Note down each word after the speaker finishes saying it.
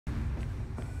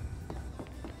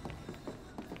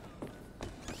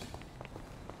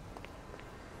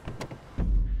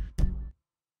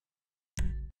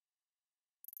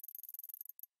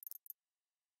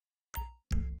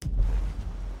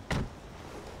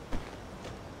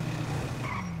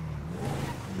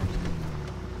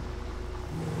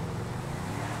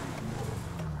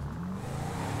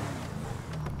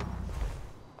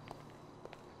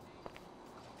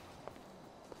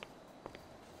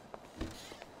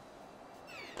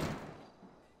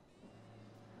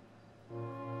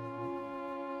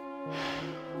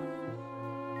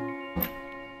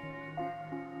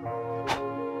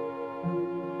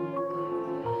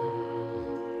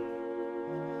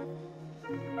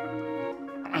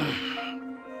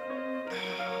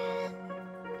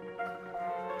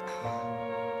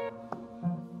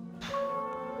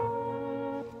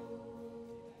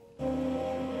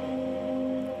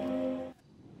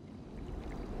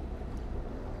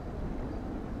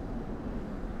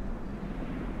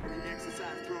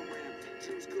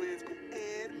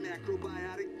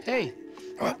Hey.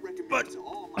 But...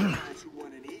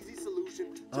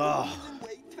 oh.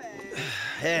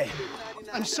 Hey.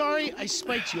 I'm sorry I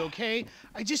spiked you, okay?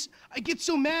 I get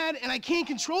so mad and I can't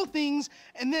control things,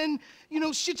 and then, you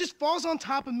know, shit just falls on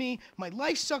top of me. My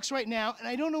life sucks right now, and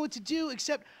I don't know what to do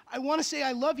except I want to say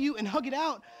I love you and hug it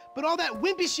out, but all that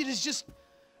wimpy shit is just,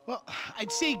 well,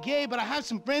 I'd say gay, but I have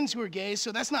some friends who are gay,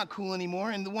 so that's not cool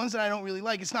anymore, and the ones that I don't really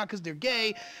like, it's not because they're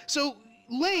gay, so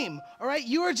lame, all right?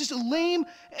 You are just a lame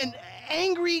and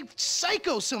angry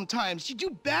psycho sometimes. You do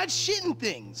bad shit and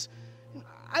things.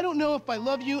 I don't know if I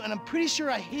love you, and I'm pretty sure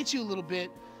I hate you a little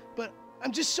bit, but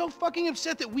I'm just so fucking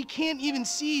upset that we can't even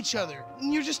see each other.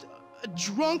 And you're just a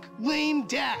drunk, lame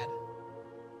dad.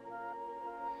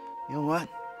 You know what?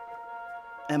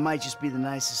 That might just be the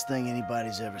nicest thing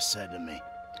anybody's ever said to me.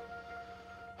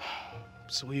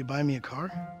 So will you buy me a car?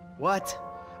 What?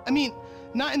 I mean,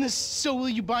 not in the so will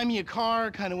you buy me a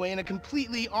car kind of way, in a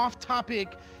completely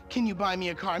off-topic, can you buy me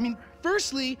a car? I mean,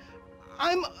 firstly,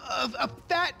 I'm a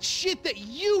fat shit that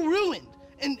you ruined.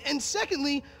 And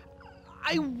secondly,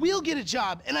 I will get a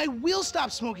job and I will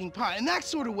stop smoking pot in that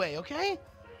sort of way, okay?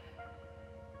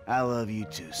 I love you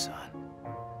too, son.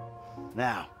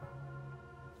 Now,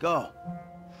 go.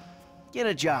 Get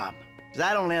a job, because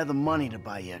I don't have the money to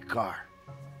buy you a car.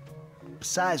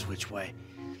 Besides which way,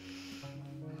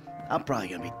 I'm probably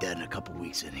gonna be dead in a couple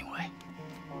weeks anyway.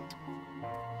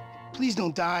 Please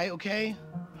don't die, okay?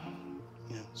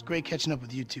 Yeah, it's great catching up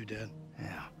with you too, Dad.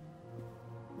 Yeah.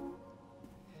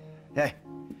 Hey,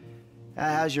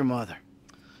 how's your mother?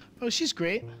 Oh, she's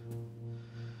great.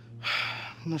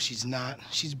 No, she's not.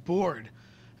 She's bored.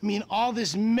 I mean, all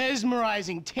this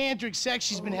mesmerizing tantric sex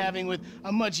she's been having with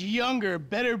a much younger,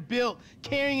 better built,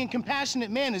 caring and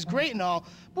compassionate man is great and all,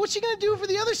 but what's she gonna do for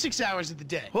the other 6 hours of the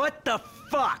day? What the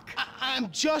fuck? I'm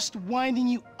just winding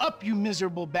you up, you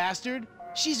miserable bastard.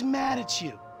 She's mad at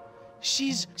you.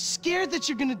 She's scared that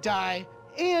you're gonna die,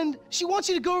 and she wants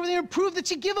you to go over there and prove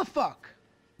that you give a fuck.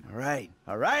 All right.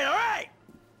 I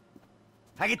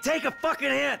can take a fucking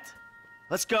hint.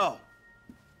 Let's go.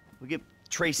 We'll get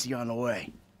Tracy on the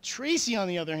way. Tracy, on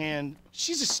the other hand,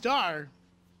 she's a star.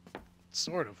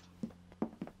 Sort of.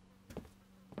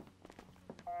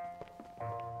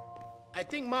 I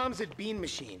think Mom's at Bean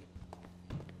Machine.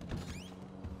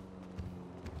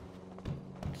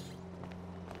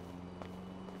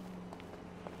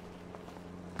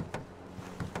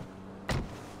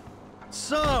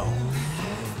 So...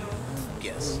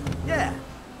 Yes. Yeah,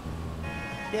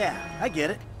 I get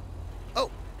it.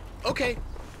 Oh, okay.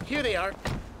 Here they are.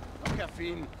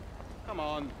 Caffeine. Come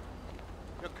on.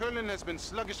 Your colon has been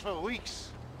sluggish for weeks.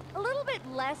 A little bit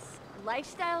less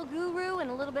lifestyle guru and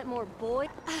a little bit more boy.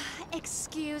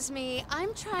 Excuse me,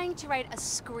 I'm trying to write a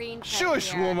screenplay.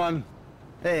 Shush, here. woman.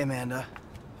 Hey, Amanda.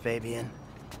 Fabian.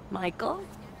 Michael?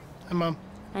 Hi, Mom.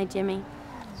 Hi, Jimmy.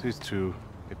 These two,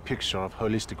 a picture of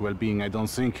holistic well-being, I don't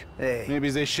think. Hey. Maybe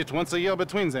they shit once a year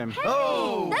between them. Hey,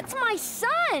 Oh! that's my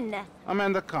son!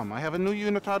 Amanda, come. I have a new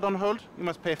unitard on hold. You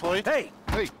must pay for it. Hey!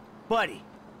 Hey! Buddy,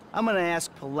 I'm gonna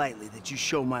ask politely that you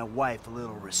show my wife a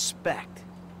little respect.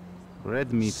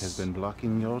 Red meat has been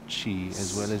blocking your chi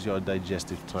as well as your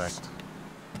digestive tract.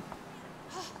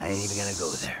 I ain't even gonna go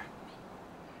there.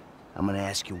 I'm gonna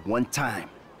ask you one time,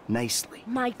 nicely.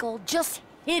 Michael, just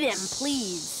hit him,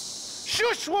 please.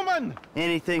 Shush, woman!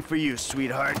 Anything for you,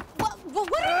 sweetheart. What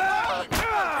are you doing?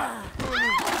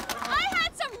 I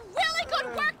had some really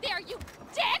good work there, you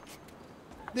dick!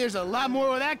 There's a lot more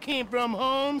where that came from,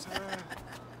 Holmes.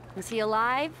 Is he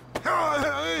alive?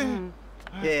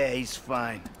 Yeah, he's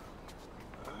fine.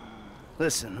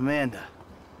 Listen, Amanda.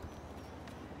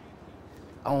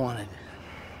 I've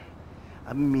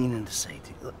been meaning to say to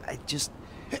you, look,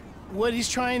 What he's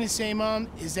trying to say, Mom,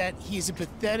 is that he's a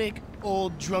pathetic,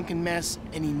 old, drunken mess,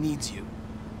 and he needs you.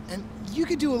 And you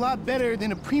could do a lot better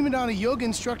than a prima donna yoga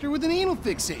instructor with an anal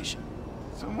fixation.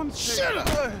 Someone Shut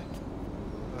up!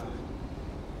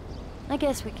 I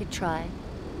guess we could try.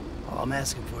 all I'm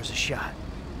asking for is a shot.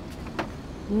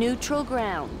 Neutral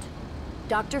ground.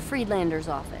 Dr. Friedlander's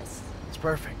office. It's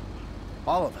perfect.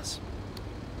 All of us.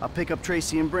 I'll pick up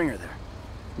Tracy and bring her there.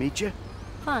 Meet you?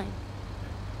 Fine.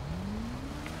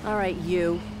 All right,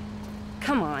 you.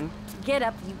 Come on. Get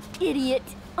up, you idiot.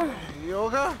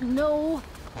 Yoga? No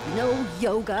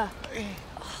yoga.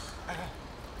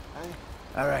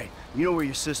 All right. You know where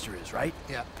your sister is, right?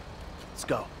 Yeah. Let's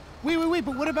go. Wait,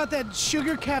 but what about that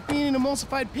sugar, caffeine, and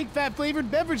emulsified pig fat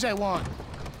flavored beverage I want?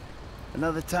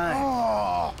 Another time.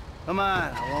 Oh! Come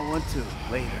on, I want one too.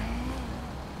 Later.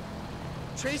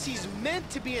 Tracy's meant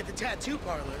to be at the tattoo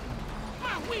parlor.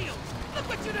 My wheels! Look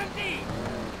what you done did!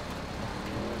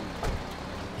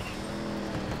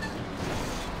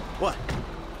 What?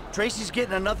 Tracy's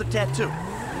getting another tattoo?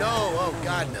 No, oh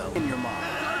God, no. In your mom.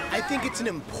 I think it's an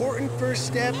important first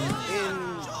step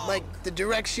in, like, the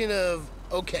direction of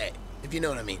okay, if you know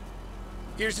what I mean.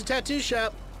 Here's the tattoo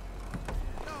shop.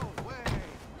 No way.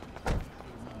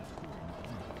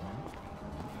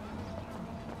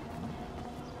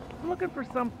 I'm looking for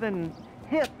something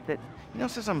hip that,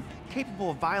 says I'm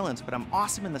capable of violence, but I'm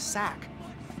awesome in the sack.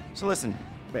 So listen,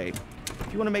 babe,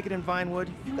 if you want to make it in Vinewood,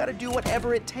 you gotta do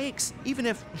whatever it takes, even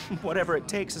if whatever it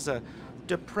takes is a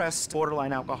depressed,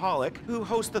 borderline alcoholic who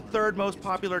hosts the 3rd most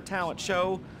popular talent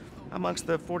show amongst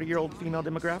the 40-year-old female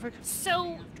demographic.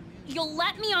 So, you'll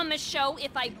let me on the show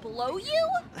if I blow you?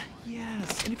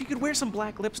 Yes, and if you could wear some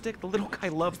black lipstick, the little guy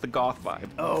loves the goth vibe.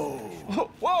 Oh.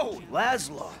 Whoa!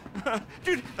 Laszlo.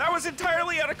 Dude, that was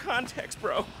entirely out of context,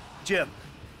 bro. Jim,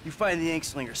 you find the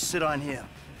Inkslinger, sit on him.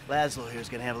 Laszlo here's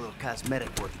gonna have a little cosmetic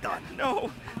work done.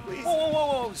 No, please. Whoa, whoa,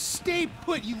 whoa, whoa. Stay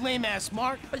put, you lame-ass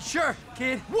Mark. Sure,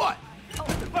 kid. What?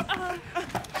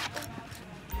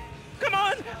 Come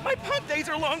on! My punk days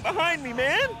are long behind me,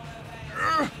 man!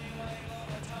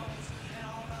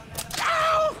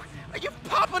 Ow! Are you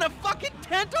popping a fucking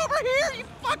tent over here, you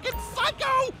fucking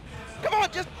psycho? Come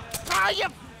on, just try, you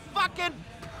fucking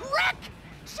prick!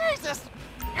 Jesus!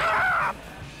 Ah!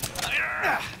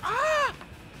 Ah!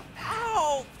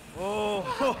 Ow!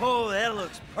 Oh, that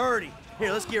looks purty.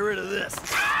 Here, let's get rid of this.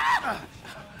 Ah!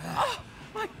 Oh,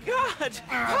 my God!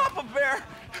 Papa Bear!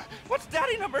 What's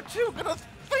Daddy number 2 gonna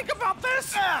think about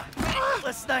this?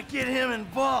 Let's not get him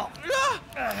involved.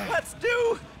 Let's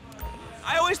do!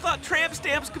 I always thought tramp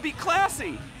stamps could be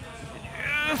classy.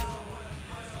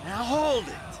 Now hold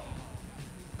it.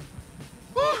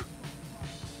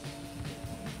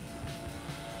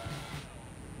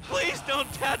 Please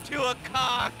don't tattoo a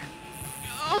cock.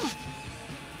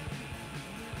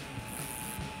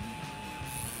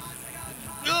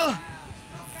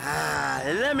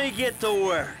 Let me get to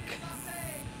work.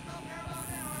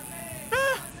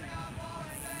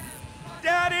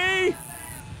 Daddy!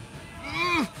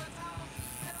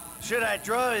 Should I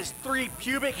draw his 3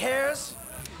 pubic hairs?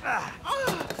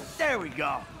 There we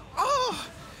go. Oh,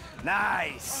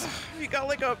 Nice. you got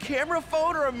like a camera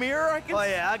phone or a mirror I can... Oh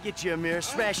yeah, I'll get you a mirror,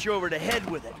 smash you over the head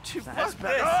with it. Fuck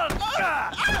better.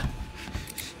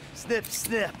 this. Snip,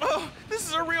 snip. Oh, this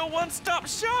is a real one-stop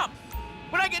shop.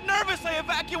 When I get nervous, I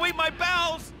evacuate my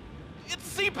bowels. It's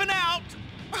seeping out.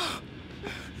 Oh,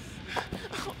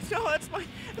 no, that's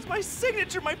my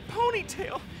signature, my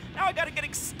ponytail. Now I gotta get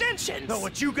extensions. No,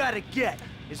 what you gotta get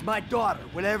is my daughter,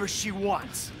 whatever she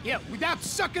wants. Yeah, without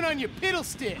sucking on your piddle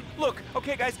stick. Look,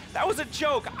 okay, guys, that was a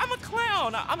joke. I'm a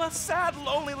clown. I'm a sad,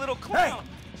 lonely little clown.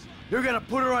 You're gonna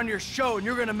put her on your show and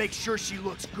you're gonna make sure she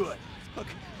looks good. Look,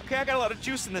 okay, I got a lot of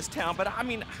juice in this town, but I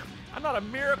mean, I'm not a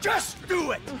miracle. Just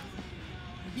do it!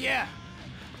 Yeah.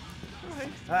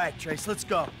 All right, Trace, let's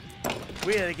go.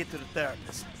 We gotta get to the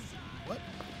therapist.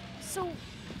 So,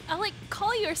 I'll, like,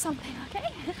 call you or something, okay?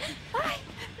 Bye.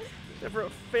 Never a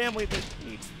family that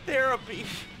needs therapy.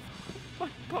 My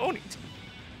ponytail.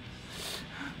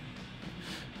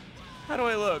 How do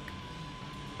I look?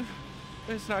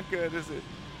 It's not good, is it?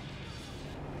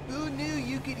 Who knew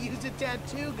you could use a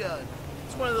tattoo gun?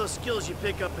 It's one of those skills you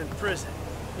pick up in prison.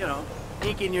 You know,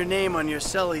 inking your name on your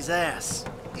cellie's ass.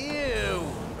 Ew.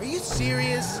 Are you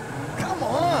serious? Come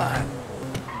on.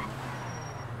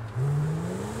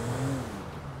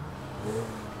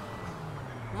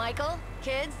 Michael,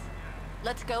 kids,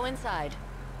 let's go inside.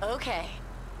 Okay.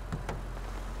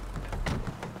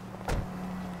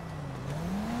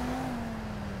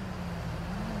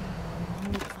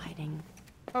 Fighting.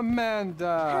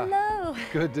 Amanda! Hello.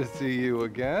 Good to see you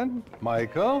again.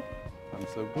 Michael, I'm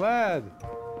so glad.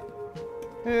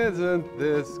 Isn't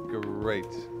this great?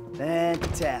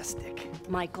 Fantastic.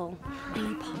 Michael,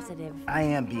 be positive. I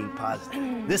am being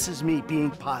positive. This is me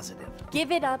being positive.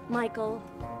 Give it up, Michael.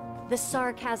 The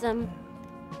sarcasm,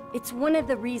 it's one of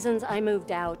the reasons I moved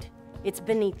out. It's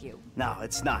beneath you. No,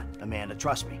 it's not, Amanda.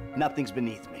 Trust me. Nothing's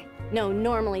beneath me. No,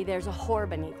 normally there's a whore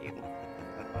beneath you.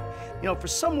 You know, for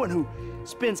someone who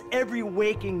spends every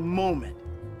waking moment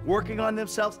working on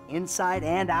themselves inside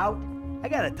and out, I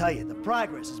gotta tell you, the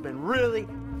progress has been really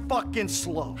fucking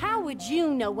slow. How would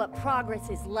you know what progress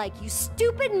is like, you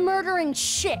stupid murdering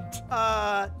shit?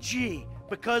 Gee,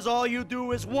 because all you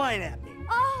do is whine at me.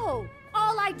 Oh,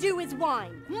 all I do is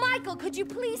whine. Michael, could you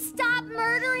please stop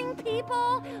murdering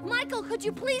people? Michael, could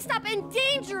you please stop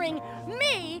endangering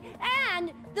me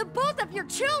and the both of your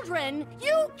children?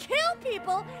 You kill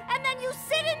people and then you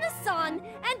sit in the sun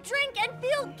and drink and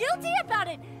feel guilty about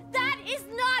it. That is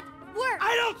not work.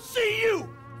 I don't see you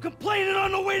complaining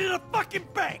on the way to the fucking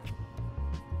bank.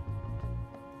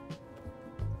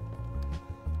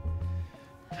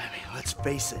 Let's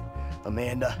face it,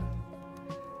 Amanda.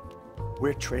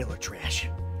 We're trailer trash,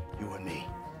 you and me.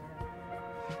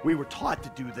 We were taught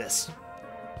to do this.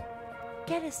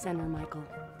 Get a center, Michael.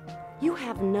 You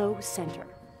have no center.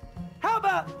 How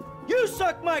about you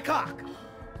suck my cock?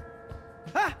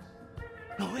 Huh?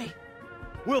 No, wait.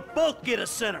 We'll both get a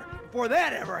center before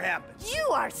that ever happens. You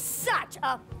are such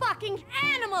a fucking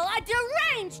animal, a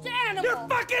deranged animal! You're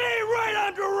fucking ain't right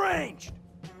on deranged!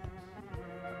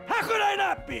 How could I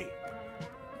not be?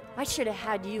 I should have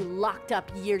had you locked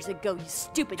up years ago, you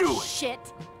stupid shit.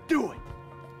 Do it.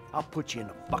 I'll put you in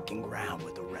the fucking ground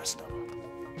with the rest of them.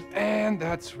 And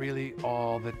that's really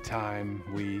all the time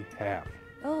we have.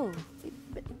 Oh,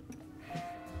 but...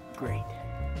 Great.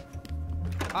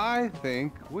 I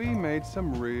think we made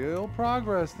some real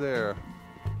progress there.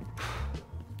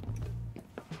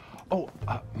 Oh,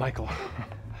 Michael,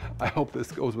 I hope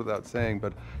this goes without saying,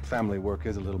 but family work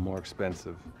is a little more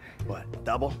expensive. What,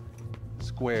 double?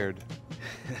 Squared.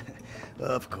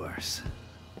 Of course.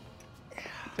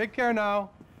 Take care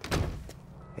now.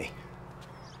 Hey,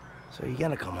 so you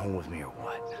gonna come home with me or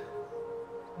what?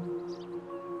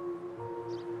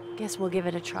 Guess we'll give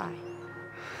it a try.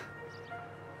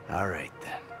 All right,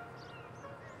 then.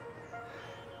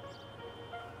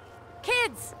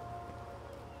 Kids!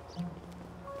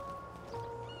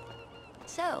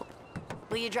 So,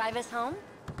 will you drive us home?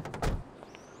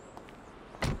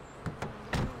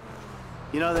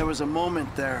 You know, there was a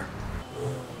moment there.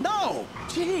 No!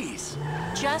 Jeez!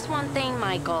 Just one thing,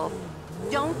 Michael.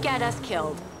 Don't get us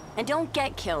killed. And don't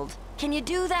get killed. Can you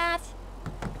do that?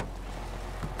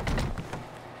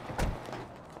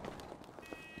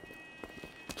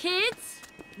 Kids,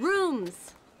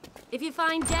 rooms. If you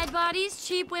find dead bodies,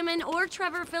 cheap women, or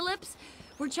Trevor Phillips,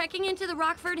 we're checking into the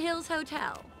Rockford Hills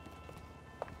Hotel.